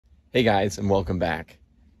Hey guys, and welcome back.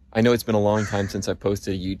 I know it's been a long time since I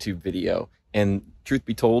posted a YouTube video, and truth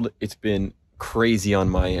be told, it's been crazy on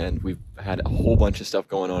my end. We've had a whole bunch of stuff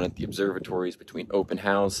going on at the observatories between open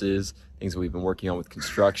houses, things that we've been working on with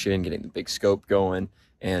construction, getting the big scope going,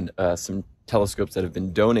 and some telescopes that have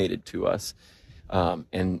been donated to us.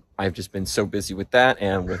 And I've just been so busy with that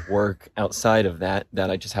and with work outside of that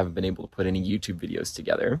I just haven't been able to put any YouTube videos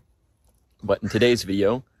together. But in today's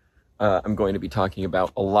video, I'm going to be talking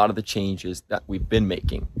about a lot of the changes that we've been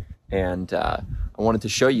making. And I wanted to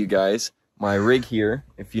show you guys my rig here.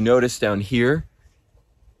 If you notice down here,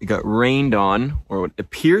 it got rained on, or what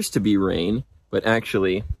appears to be rain, but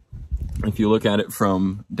actually, if you look at it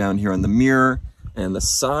from down here on the mirror and the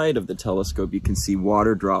side of the telescope, you can see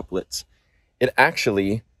water droplets. It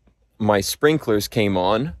actually, my sprinklers came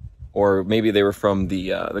on, or maybe they were from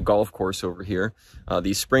the golf course over here.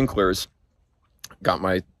 These sprinklers got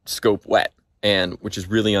my scope wet, and which is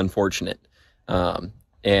really unfortunate.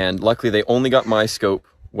 And luckily they only got my scope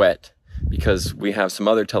wet because we have some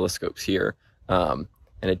other telescopes here, and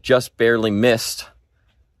it just barely missed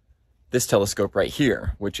this telescope right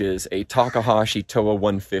here, which is a Takahashi TOA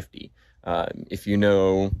 150. If you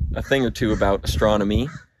know a thing or two about astronomy,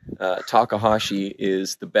 Takahashi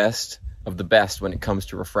is the best of the best when it comes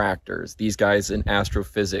to refractors. These guys in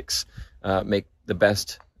astrophysics make the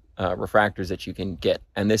best refractors that you can get,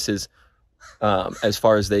 and this is as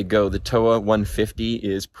far as they go. The TOA 150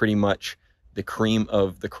 is pretty much the cream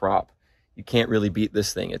of the crop. You can't really beat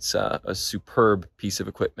this thing. It's a superb piece of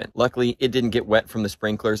equipment. Luckily, it didn't get wet from the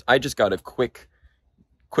sprinklers. I just got a quick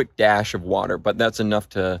dash of water, but that's enough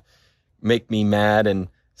to make me mad and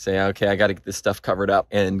say, okay, I got to get this stuff covered up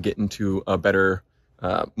and get into a better,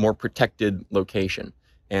 more protected location.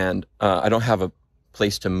 And I don't have a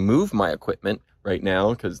place to move my equipment right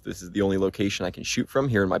now because this is the only location I can shoot from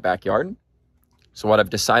here in my backyard. So what I've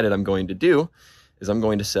decided I'm going to do is I'm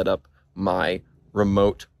going to set up my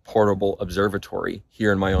remote portable observatory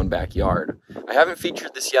here in my own backyard. I haven't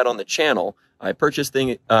featured this yet on the channel. I purchased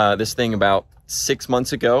this thing about 6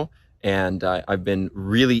 months ago, and I've been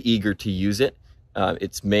really eager to use it.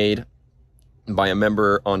 It's made by a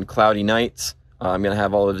member on cloudy nights. I'm going to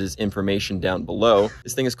have all of his information down below.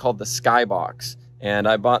 This thing is called the Skybox, and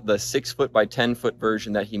I bought the 6-foot by 10-foot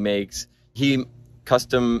version that he makes. He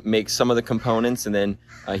custom makes some of the components, and then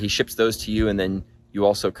he ships those to you, and then you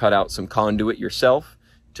also cut out some conduit yourself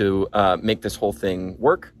to make this whole thing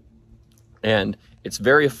work. And it's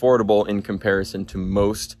very affordable in comparison to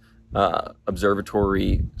most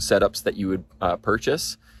observatory setups that you would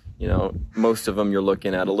purchase. You know, most of them you're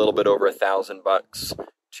looking at a little bit over $1,000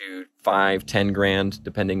 to $5-10 grand,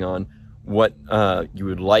 depending on what you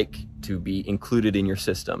would like to be included in your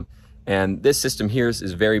system. And this system here is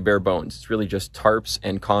very bare bones. It's really just tarps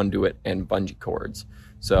and conduit and bungee cords.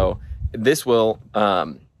 So this will,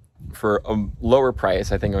 for a lower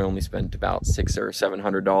price, I think I only spent about $600 or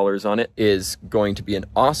 $700 on it, is going to be an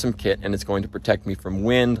awesome kit, and it's going to protect me from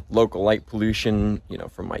wind, local light pollution, you know,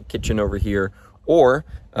 from my kitchen over here, or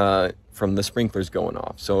from the sprinklers going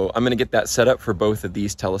off. So I'm going to get that set up for both of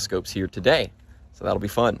these telescopes here today. So that'll be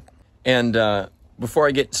fun. And before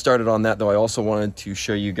I get started on that, though, I also wanted to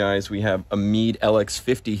show you guys, we have a Meade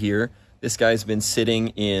LX50 here. This guy's been sitting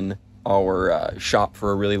in our shop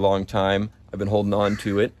for a really long time. I've been holding on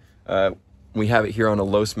to it. We have it here on a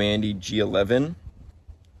Los Mandy G11,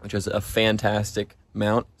 which is a fantastic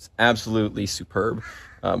mount. It's absolutely superb.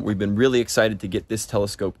 We've been really excited to get this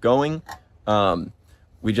telescope going.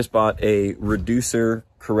 We just bought a reducer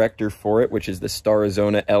corrector for it, which is the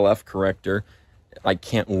Starizona LF corrector. I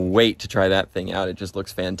can't wait to try that thing out. It just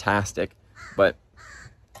looks fantastic. But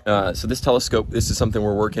so this telescope, this is something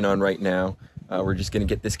we're working on right now. We're just going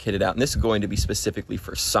to get this kitted out, and this is going to be specifically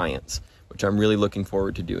for science, which I'm really looking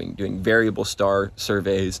forward to doing variable star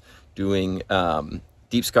surveys, doing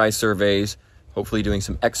deep sky surveys, hopefully doing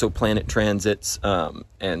some exoplanet transits,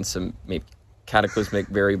 and some maybe cataclysmic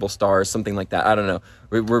variable stars, something like that. I don't know.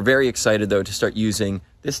 We're very excited, though, to start using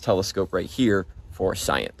this telescope right here for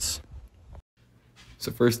science.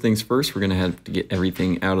 So first things first, we're going to have to get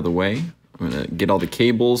everything out of the way. I'm going to get all the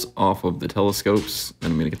cables off of the telescopes,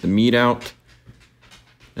 and I'm going to get the Meade out.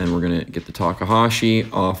 Then we're going to get the Takahashi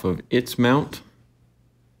off of its mount.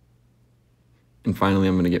 And finally,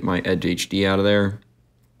 I'm going to get my Edge HD out of there.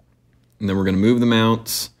 And then we're going to move the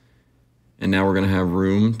mounts. And now we're going to have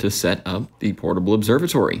room to set up the portable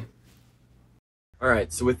observatory. All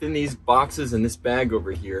right, so within these boxes and this bag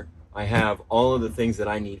over here, I have all of the things that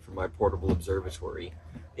I need for my portable observatory.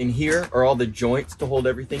 In here are all the joints to hold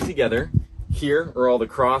everything together. Here are all the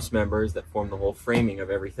cross members that form the whole framing of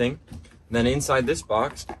everything. And then inside this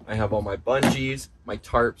box, I have all my bungees, my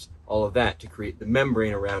tarps, all of that to create the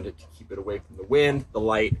membrane around it to keep it away from the wind, the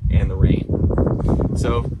light, and the rain.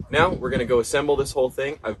 So now we're going to go assemble this whole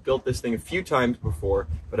thing. I've built this thing a few times before,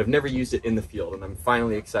 but I've never used it in the field, and I'm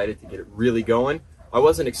finally excited to get it really going. I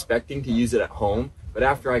wasn't expecting to use it at home, but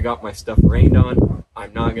after I got my stuff rained on,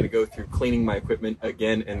 I'm not going to go through cleaning my equipment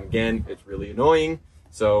again and again. It's really annoying,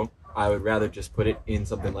 so I would rather just put it in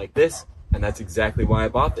something like this, and that's exactly why I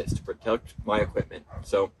bought this, to protect my equipment.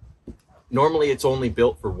 So normally it's only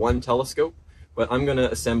built for one telescope, but I'm going to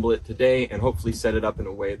assemble it today and hopefully set it up in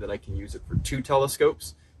a way that I can use it for 2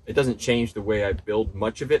 telescopes. It doesn't change the way I build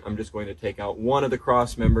much of it. I'm just going to take out one of the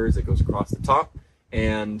cross members that goes across the top,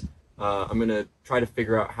 and I'm going to try to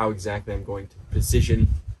figure out how exactly I'm going to position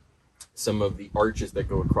some of the arches that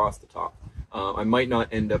go across the top. I might not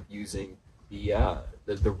end up using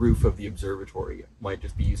the roof of the observatory. I might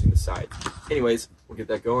just be using the sides. Anyways, we'll get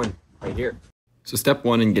that going right here. So step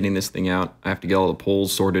 1 in getting this thing out, I have to get all the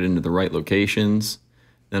poles sorted into the right locations.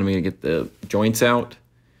 Then I'm going to get the joints out.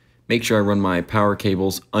 Make sure I run my power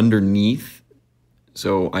cables underneath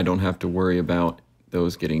so I don't have to worry about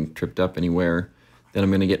those getting tripped up anywhere. Then I'm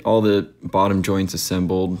going to get all the bottom joints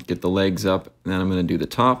assembled, get the legs up, and then I'm going to do the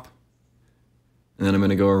top. And then I'm going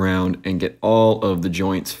to go around and get all of the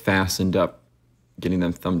joints fastened up, getting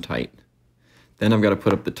them thumb tight. Then I've got to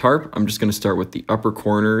put up the tarp. I'm just going to start with the upper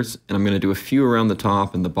corners, and I'm going to do a few around the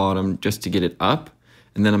top and the bottom just to get it up.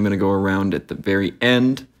 And then I'm going to go around at the very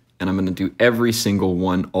end, and I'm going to do every single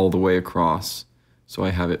one all the way across so I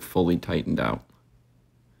have it fully tightened out.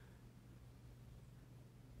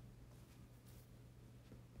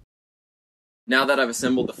 Now that I've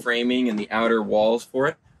assembled the framing and the outer walls for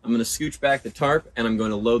it, I'm going to scooch back the tarp, and I'm going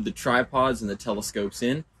to load the tripods and the telescopes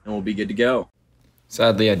in, and we'll be good to go.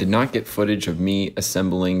 Sadly, I did not get footage of me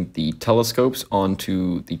assembling the telescopes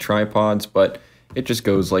onto the tripods, but it just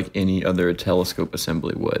goes like any other telescope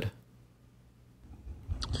assembly would.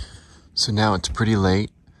 So now it's pretty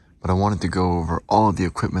late, but I wanted to go over all of the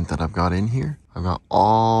equipment that I've got in here. I've got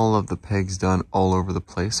all of the pegs done all over the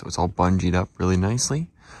place, so it's all bungeed up really nicely.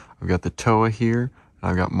 I've got the TOA here, and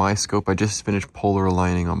I've got my scope. I just finished polar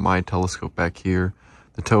aligning on my telescope back here.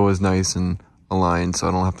 The TOA is nice and aligned, so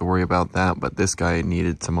I don't have to worry about that, but this guy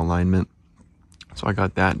needed some alignment. So I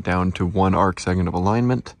got that down to 1 arc second of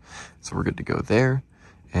alignment, so we're good to go there.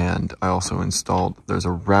 And I also installed, there's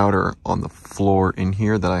a router on the floor in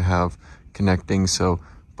here that I have connecting, so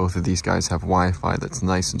both of these guys have Wi-Fi that's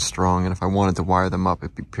nice and strong, and if I wanted to wire them up,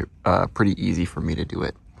 it'd be pretty easy for me to do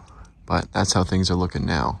it. But that's how things are looking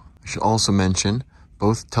now. I should also mention,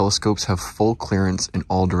 both telescopes have full clearance in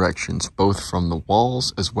all directions, both from the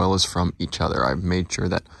walls as well as from each other. I've made sure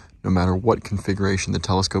that no matter what configuration the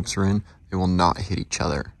telescopes are in, they will not hit each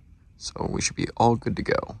other. So we should be all good to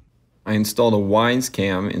go. I installed a WISE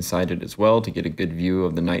cam inside it as well to get a good view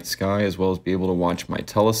of the night sky as well as be able to watch my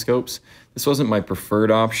telescopes. This wasn't my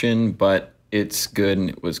preferred option, but it's good and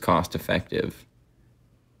it was cost effective.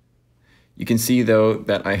 You can see though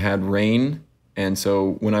that I had rain, and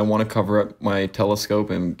so when I want to cover up my telescope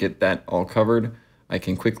and get that all covered, I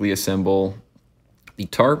can quickly assemble the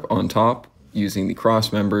tarp on top using the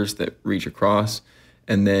cross members that reach across,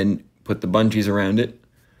 and then put the bungees around it.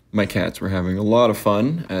 My cats were having a lot of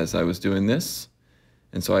fun as I was doing this,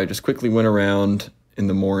 and so I just quickly went around in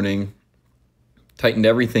the morning, tightened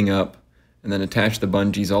everything up, and then attached the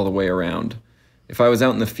bungees all the way around. If I was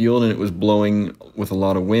out in the field and it was blowing with a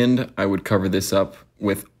lot of wind, I would cover this up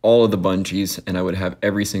with all of the bungees, and I would have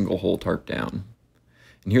every single hole tarped down.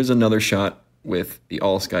 And here's another shot with the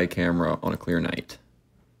all-sky camera on a clear night.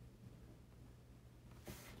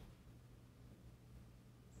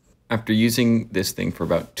 After using this thing for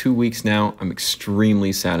about 2 weeks now, I'm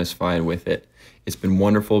extremely satisfied with it. It's been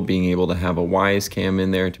wonderful being able to have a WISE cam in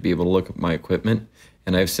there to be able to look at my equipment,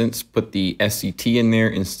 and I've since put the SCT in there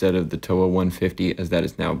instead of the TOA 150, as that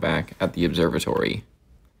is now back at the observatory.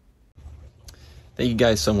 Thank you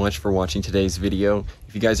guys so much for watching today's video.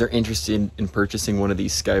 If you guys are interested in purchasing one of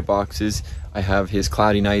these skyboxes, I have his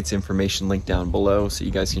Cloudy Nights information linked down below, so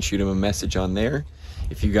you guys can shoot him a message on there.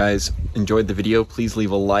 If you guys enjoyed the video, please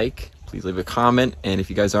leave a like, please leave a comment, and if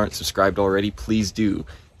you guys aren't subscribed already, please do.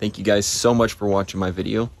 Thank you guys so much for watching my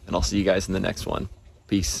video, and I'll see you guys in the next one.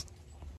 Peace.